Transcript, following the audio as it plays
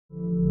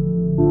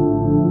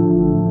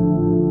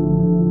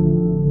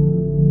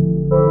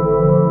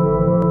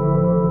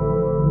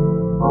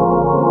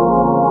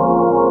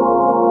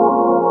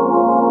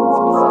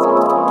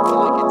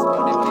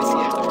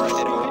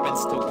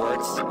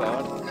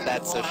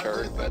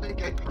sure, but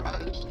I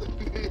crashed.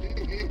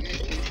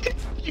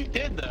 You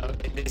did though.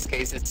 In this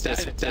case, it's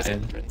just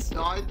entrance.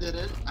 No, I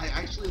didn't. I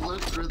actually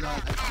lived through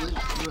that. I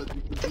glitched through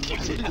it because You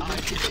did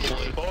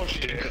not.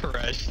 Bullshit.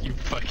 Crush, you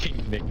fucking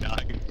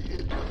nicknog.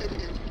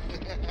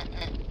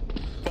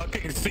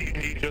 Fucking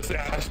CD just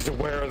asked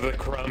where are the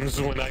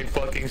crumbs when I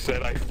fucking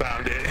said I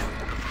found it.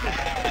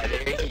 Ah,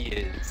 there he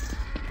is.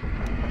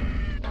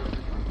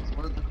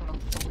 What are the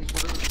crumbs? Tell me,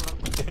 what are the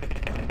crumbs?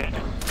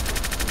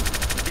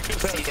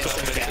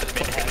 CSS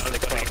admin has the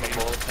crumb the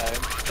whole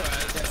time.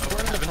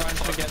 We're in the front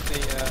to get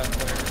the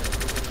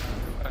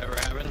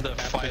We're having the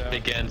fight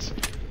against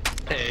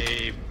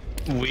a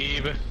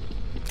weeb,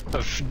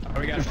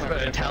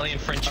 Italian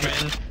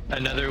Frenchman,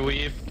 another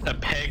weeb, a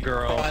peg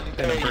girl, and a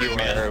There you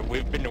man. are.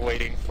 We've been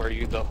waiting for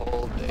you the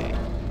whole day.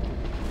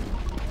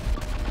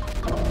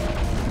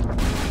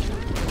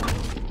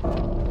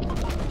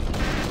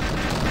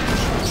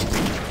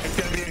 It's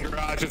gonna be in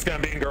garage, it's gonna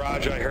be in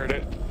garage, I heard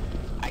it.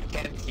 I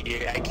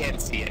can't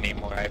see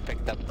anymore. I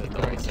picked up the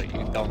door so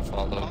you don't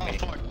follow me.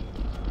 Fuck.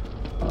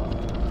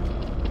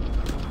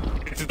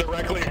 It's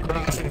directly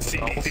across in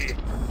CDT.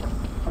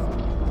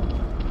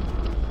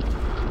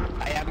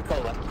 I am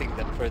collecting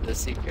them for the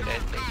secret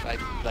ending.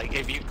 Like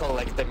if you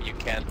collect them, you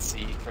can't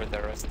see for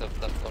the rest of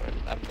the floor.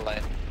 I'm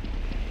playing.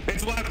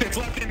 It's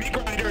left in meat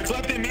grinder, it's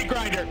left in meat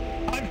grinder.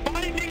 I'm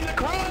finding the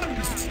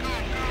crumbs!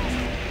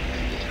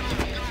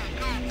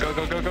 Go,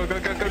 go, go, go, go,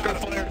 go, go, go.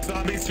 Flare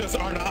zombies just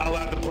are not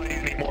allowed to play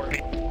anymore.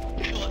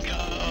 Let's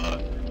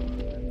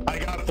go. I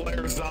got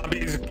flare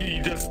zombies.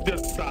 You just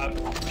stop.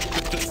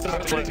 Just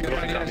stop playing. You're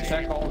gonna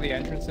check all the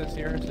entrances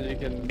here so you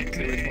can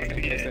see which one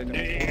in case they don't.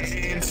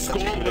 In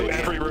school, loot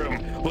every room.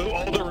 Loot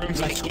all the rooms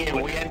in Like school.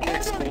 yeah, we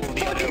entered school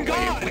the other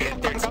way. We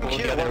entered Come school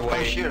here, the other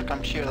way.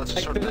 come here, let's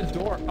Like, sort there's a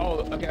door. Oh,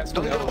 okay, that's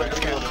Don't the go door.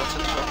 left here,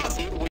 let's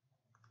See, we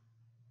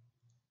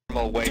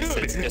normal ways.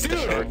 It's just a Dude,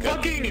 shortcut.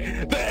 fucking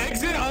the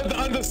exit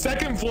on the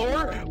second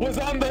floor was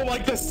on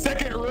the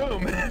second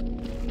room.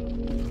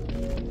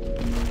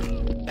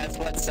 That's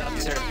what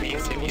subs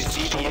means. If you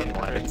see the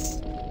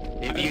entrance,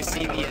 if you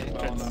see the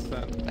entrance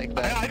like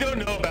that. I don't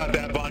know about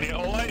that, Bonnie.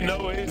 All I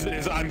know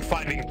is I'm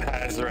finding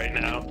paths right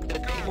now. The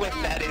thing with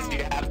that is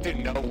you have to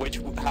know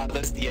how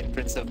does the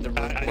entrance of the room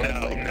work.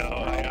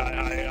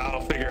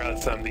 I'll figure out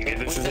something.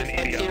 This is an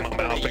idiot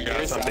moment. I'll figure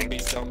out something.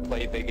 Zombies don't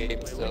play the game,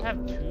 Wait, so. we have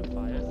 2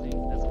 fire things.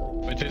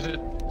 Which is it?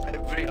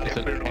 It's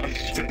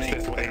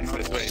this way. It's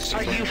this way.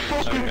 Are you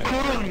fucking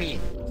kidding me?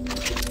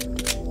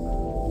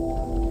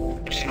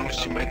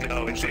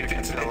 No, it's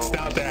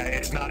not that.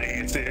 It's not.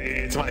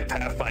 It's my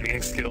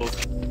pathfinding skills.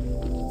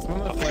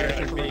 Some of the flares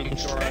are being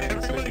stored.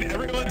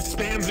 Everyone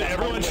spams it.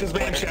 Everyone should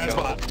spam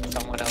Shazbot.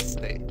 Someone else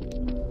stay.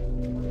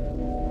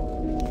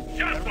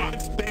 Everyone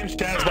spam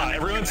Shazbot.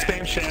 Everyone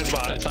spam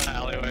Shazbot. That's on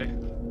alleyway.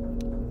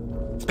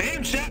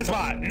 Spam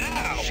Shazbot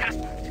now.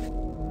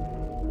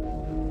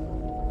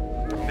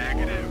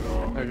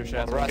 There's your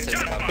shadow. Russ It's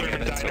is bathroom coming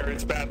and in, so. diner.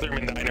 It's bathroom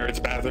and diner. It's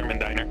bathroom and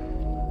diner.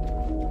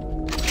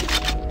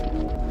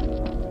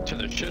 To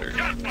the shitter.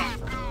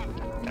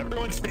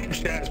 Everyone spam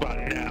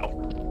Shazbot now.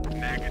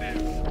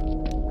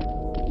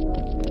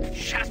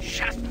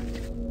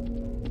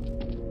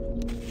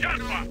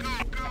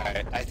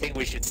 Alright, I think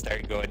we should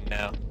start going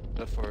now.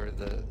 Before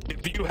the.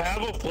 If you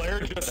have a flare,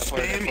 just Before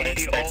the spam flare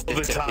E all starts the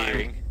time.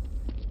 disappearing.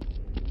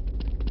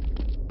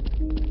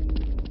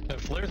 The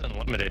flare's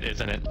unlimited,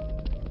 isn't it?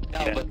 No,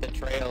 Yeah. but the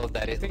trail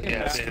that it leads.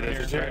 Yeah,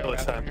 there's a trail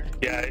this time.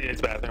 Yeah,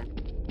 it's bathroom.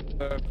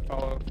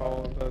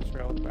 Follow the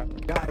trail to the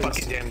bathroom.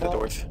 Fucking jam the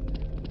doors.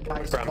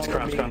 Crumbs.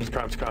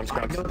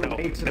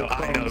 No,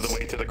 I know the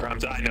way to the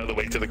crumbs. I know the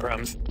way to the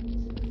crumbs.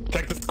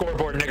 Check the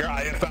scoreboard, nigger.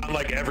 I have found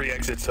like every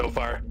exit so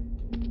far.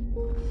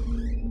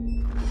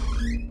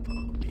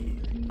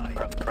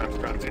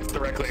 Crumbs. It's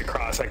directly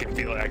across. I can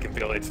feel it.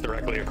 It's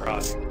directly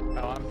across.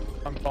 No,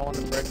 I'm following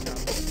the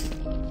breadcrumbs.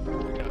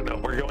 No,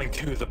 we're going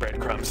to the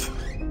breadcrumbs.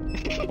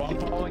 Well, I'm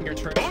following your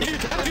trail. Told you!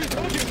 Directly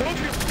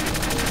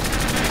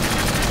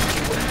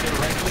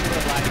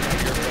relying on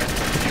your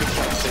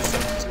breadcrumb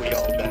systems, we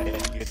all die,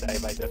 and you die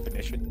by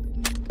definition.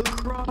 The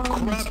crumbs!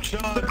 Corruption!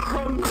 The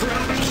crumb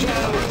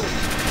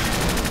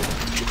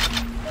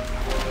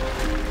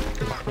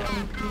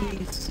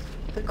piece!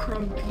 The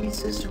crumb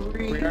piece is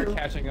real! We are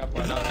catching up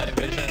on that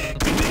vision.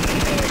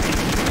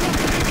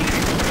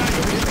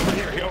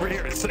 Over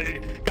here.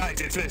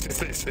 Guys, it's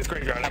this. It's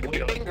graveyard. I Have can we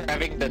feel been it.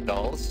 grabbing the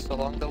dolls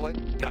along the way?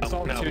 No,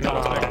 all not too my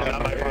dark.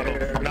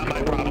 problem.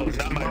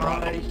 Not my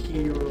problem.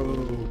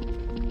 Hero!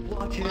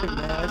 Watch your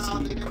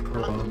nasty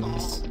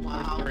crumbs!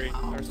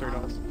 There's 3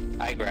 dolls.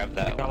 I grabbed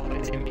that one.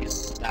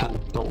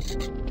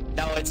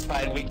 No, it's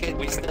fine.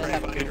 We still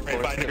have Find good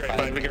force to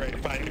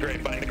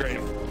the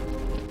grave.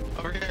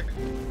 Over here.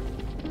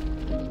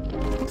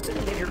 Who's the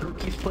nigger who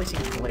keeps placing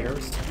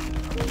flares?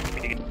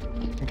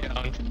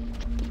 Down.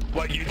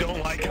 What, you don't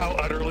like how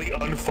utterly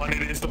unfun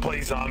it is to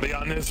play zombie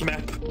on this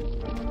map?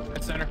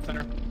 It's center.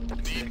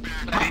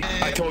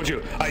 I told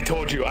you.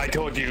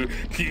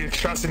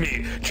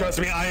 Trust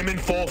me, I am in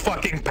full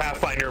fucking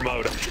Pathfinder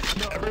mode.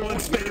 Everyone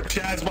spam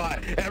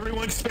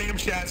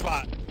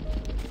Shazbot.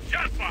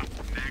 Don't know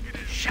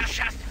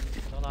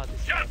how to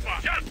spell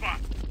that.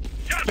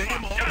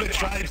 Spam all the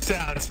tribe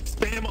sounds.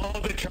 Spam all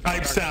the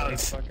tribe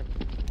sounds.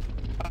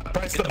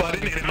 Press the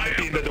button and it might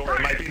be in the door.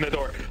 It might be in the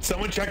door.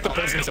 Someone check the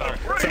prison cell.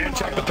 Someone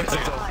check the prison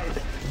cell.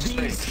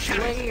 These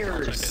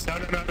flares! No,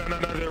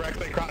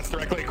 directly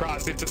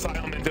across. It's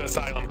asylum into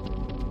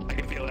asylum. I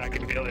can feel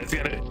it. It's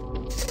gonna...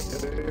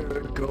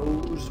 There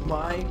goes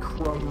my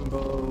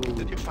crumbo.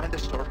 Did you find the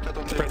shortcut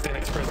on It's prison.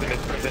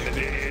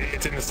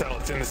 It's in the cell.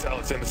 Open the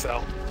cell.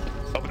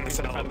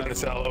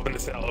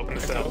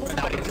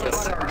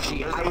 God,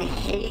 Archie, I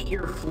hate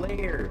your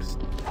flares.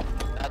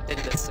 Not in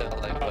the cell,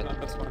 like Oh, what?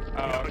 not this one.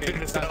 No, it's in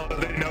the cell.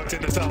 No, it's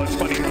in the cell. It's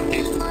funny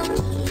monkey.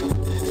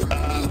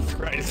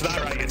 Right, it's not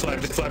right. It's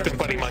left in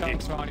funny monkey.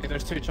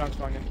 There's 2 chunks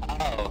on you.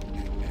 Oh,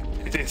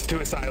 It's two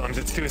asylums.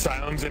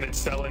 And it's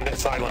cell in the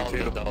asylum all the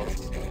too.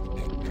 dolls.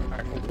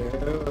 Alright, cool. There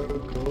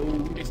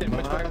goes You said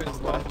which my weapon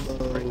is left?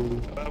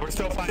 crumbo. We're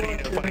still finding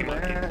a funny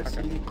monkey.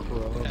 Grassy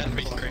crumbo.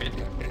 Enemy grade.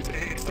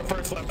 It's the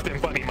first left in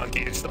funny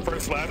monkey. It's the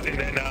first left, and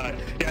then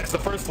it's the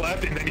first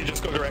left, and then you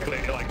just go directly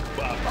like.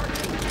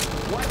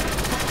 What the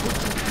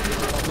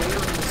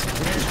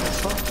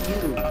fuck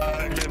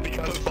would you be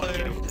a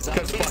player in this bitch? Fuck you. Because fuck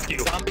you. Because fuck you.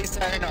 Zombies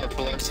are in our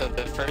floor, so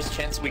the first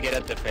chance we get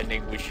at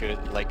defending, we should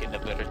like in the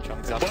better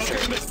chunks.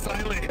 Welcome to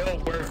Silent Hill,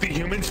 where if the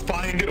humans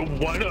find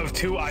one of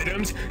 2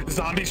 items,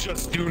 zombies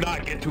just do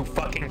not get to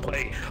fucking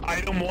play.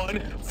 Item 1,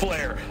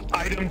 flare.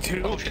 Item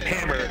 2,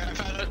 hammer. I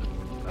found it.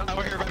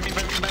 Over here, by me.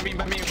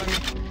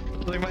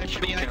 Look at my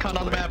shitty icon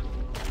on the map.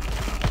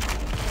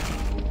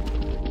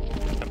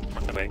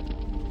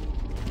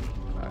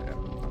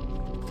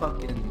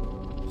 Fucking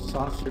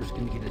Saucer's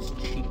gonna get his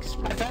cheeks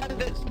I found sprayed it.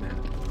 this map.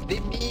 Me.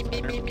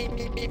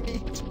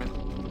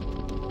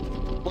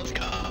 Let's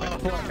go.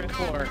 Fifth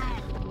floor.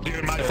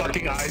 Dude, my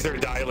fucking eyes are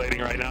dilating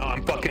right now.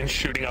 I'm fucking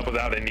shooting up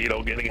without a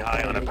needle, getting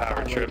high on a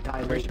power trip.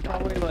 We should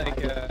probably like,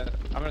 I'm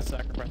gonna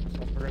sacrifice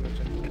myself. We're gonna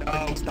check.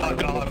 Oh,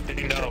 fuck off,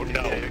 dude. No.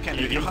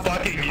 You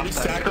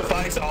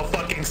sacrifice, I'll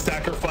fucking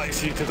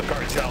sacrifice you to the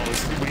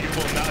cartels. We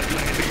will not do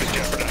anything to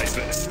jeopardize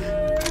this.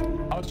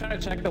 I was trying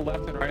to check the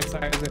left and right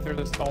sides if there's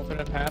this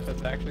alternate path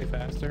that's actually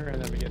faster,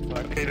 and then we get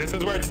fucked. Okay, this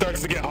is where it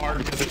starts to get hard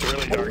because it's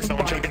really dark.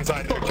 Someone check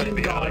inside there, check Fucking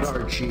the God, alleys.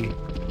 Archie.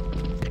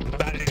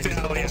 It's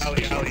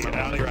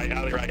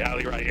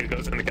alley right. It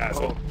goes in the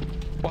castle.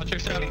 Watch your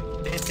step.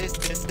 This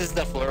is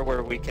the floor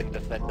where we can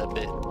defend a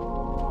bit.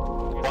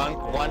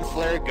 One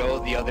flare go,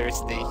 the other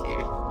stay here.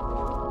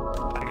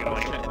 I'm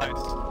going.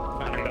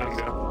 I'm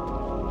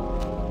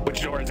going.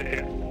 Which door is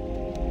it?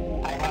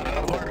 I have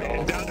a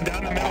Apartment. Down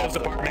the middle is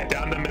apartment.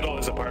 Down the middle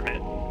is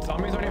apartment.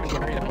 Zombies aren't even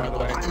here yet, by the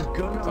way. I'm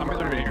gonna Zombies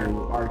aren't murder here.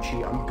 you,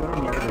 Archie. I'm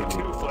gonna murder you.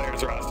 2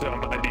 flares are also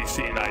on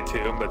DC and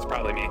I2, but it's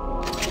probably me.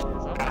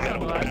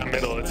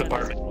 Middle is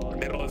apartment.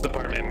 Middle is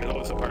apartment.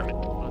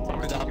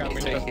 Zombies got me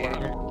Zombies just right here.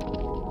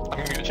 below I'm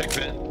gonna go check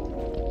vent.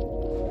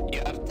 You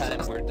have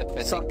time. We're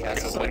defending Suck,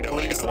 castle. suck, But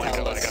please I got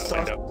tell a us.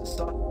 window.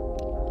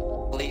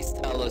 Please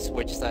tell us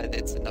which side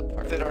it's in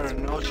apartment. There are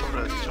no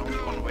shortcuts, it's only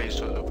one way,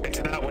 so... It's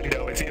in that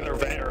window. It's either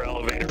vent or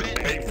elevator.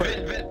 Wait for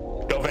it. Vent.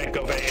 Go vent.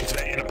 It's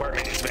vent in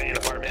apartment. It's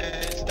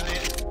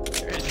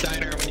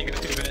diner when you go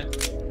to vent.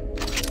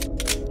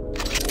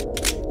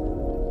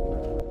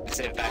 Is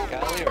it back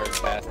alley or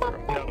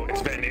bathroom? No,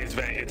 it's vent.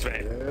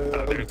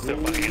 Oh, they're still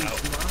fucking out.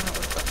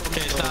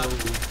 Okay, it's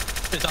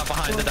not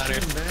behind the diner.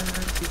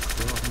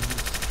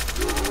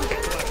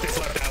 It's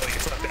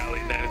left alley,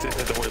 and then it's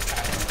into the worst.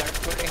 Start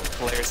putting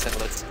flares and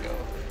let's go.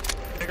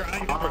 Nigga, I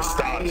never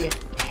stopped.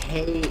 I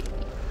hate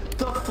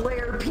the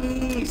flare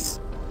piece.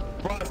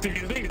 Ross, do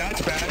you think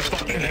that's bad?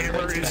 Fucking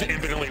hammer is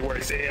infinitely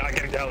worse. I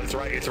can tell it's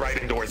right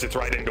indoors.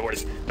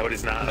 No, it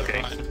is not.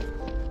 Okay.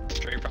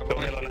 Straight Go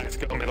probably. middle next.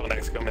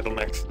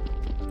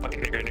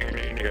 Fucking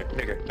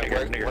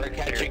nigger. We're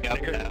catching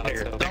up now,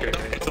 so-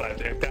 Nigger. It's left.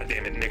 God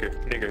damn it, nigger.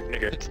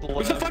 It's the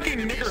Who's the left. fucking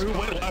nigger who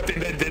went left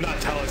and then did not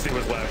tell us he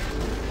was left?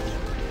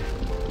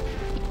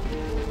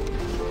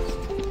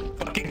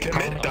 Fucking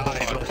commit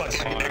died. The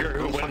fucking nigger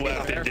who went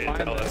left and didn't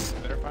tell us.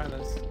 Better find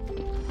this.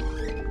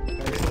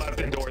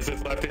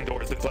 It's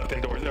left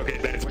indoors. Okay,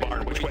 then it's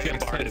barn. Which way in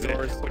barn is it?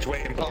 Which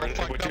way in barn is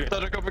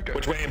it?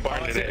 Which way in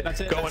barn is it?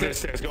 Go under the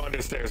stairs. Go under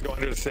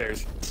the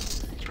stairs.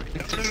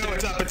 No,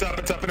 it's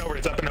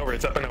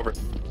up and over.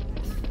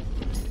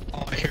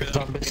 Oh, I hear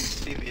them.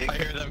 I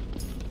hear them.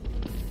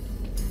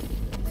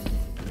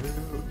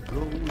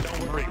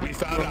 Don't worry, we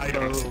found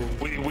items.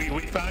 We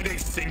found a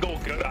single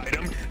good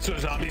item, so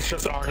zombies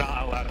just are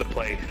not allowed to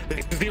play.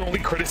 This is the only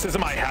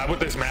criticism I have with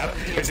this map.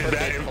 Is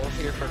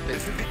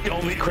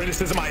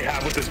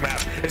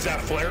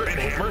that Flare and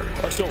Hammer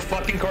are so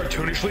fucking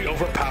cartoonishly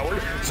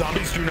overpowered.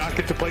 Zombies do not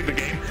get to play the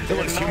game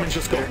unless humans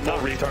just go full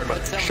retard.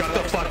 But shut the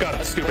fuck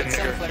up, stupid Put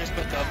some nigger. flares,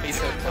 but don't be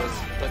so close.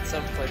 Put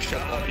some flares, but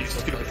Shut don't up, be you so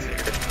stupid close.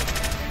 nigger.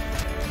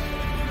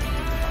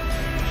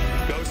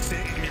 Go sit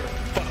in your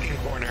fucking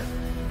corner.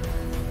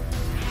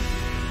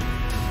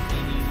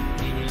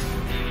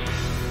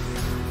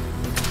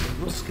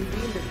 Will Scooby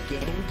and the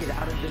gang get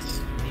out of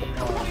this?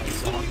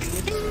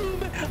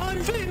 I'm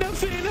finna,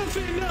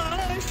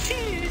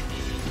 shit.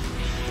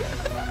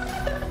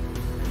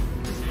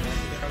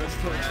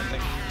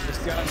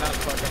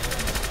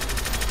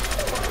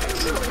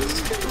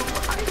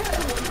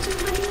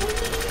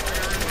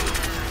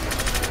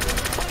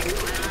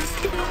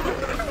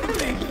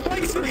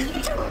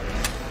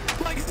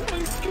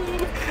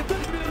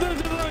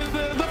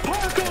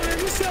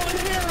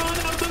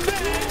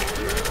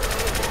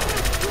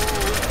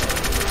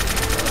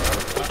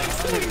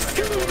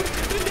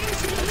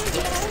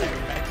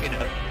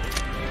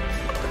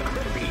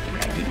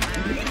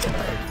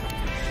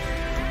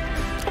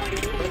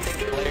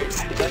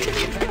 But if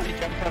you try to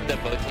jump from the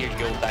boat here,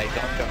 you'll die.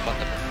 Don't jump on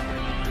the boat.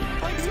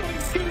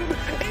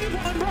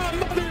 Avon brought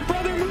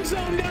brother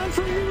Mouzone down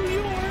from New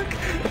York.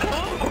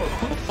 Oh,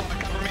 Fuck,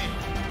 cover me.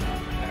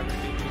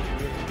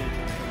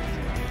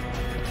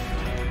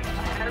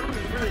 I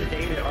remember the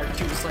day that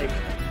R2 was like,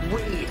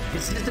 wait,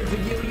 is this the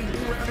video you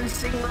were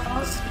referencing,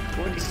 Ross?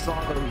 When he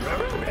saw the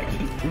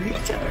ready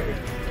retard.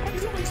 I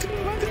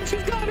think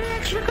she's got an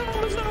extra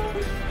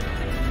chromosome.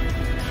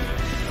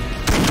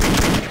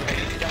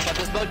 Jump on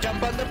this boat,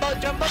 jump on the boat,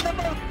 jump on the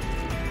boat!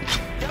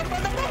 Jump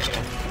on the boat!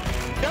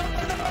 Jump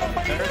on the boat! What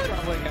are you They're doing?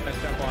 probably gonna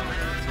jump on the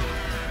boat too.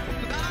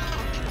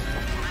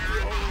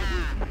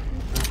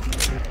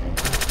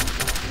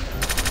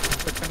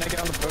 But can I get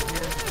on the boat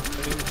here?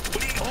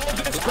 Hold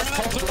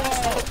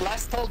this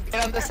Last hold,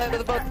 get on the side of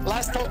the boat.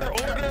 Last hold.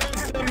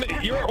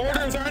 Your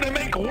orders are to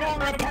make war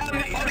upon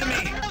the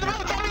enemy.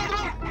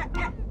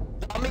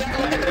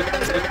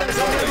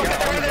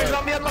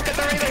 Zombie, look at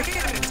the radar!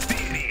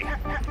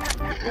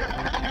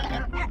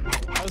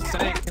 I was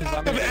saying,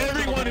 Of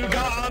everyone who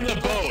got on the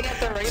boat,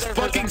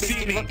 fucking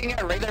see me. Looking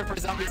at radar for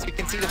zombies, you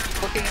can see them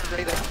looking at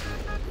radar.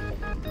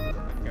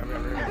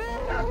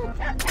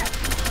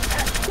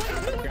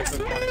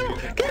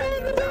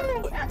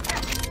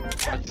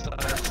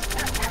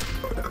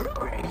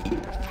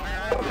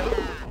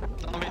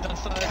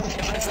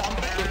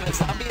 If the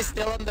zombie is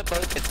still on the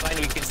boat, it's fine,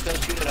 we can still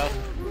shoot it off.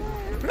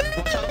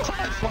 Keep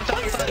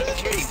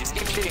shooting, just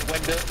keep shooting.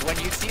 When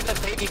you see the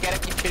thing, you gotta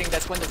keep shooting,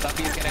 that's when the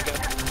zombie is gonna go.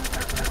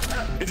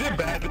 Is it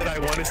bad that I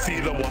want to see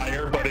The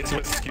Wire, but it's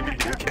with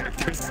Scooby-Doo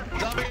characters?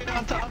 Zombie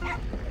on top.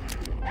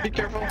 Be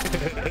careful.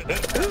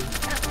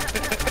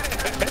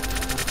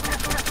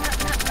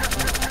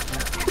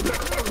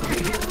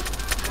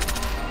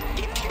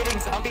 Keep shooting,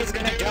 zombie is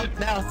gonna jump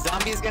now.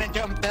 Zombie is gonna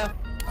jump now.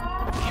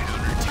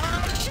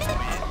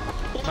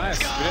 nice,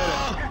 we did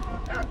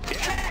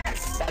it.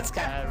 Yes! That's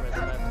kind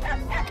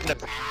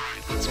of...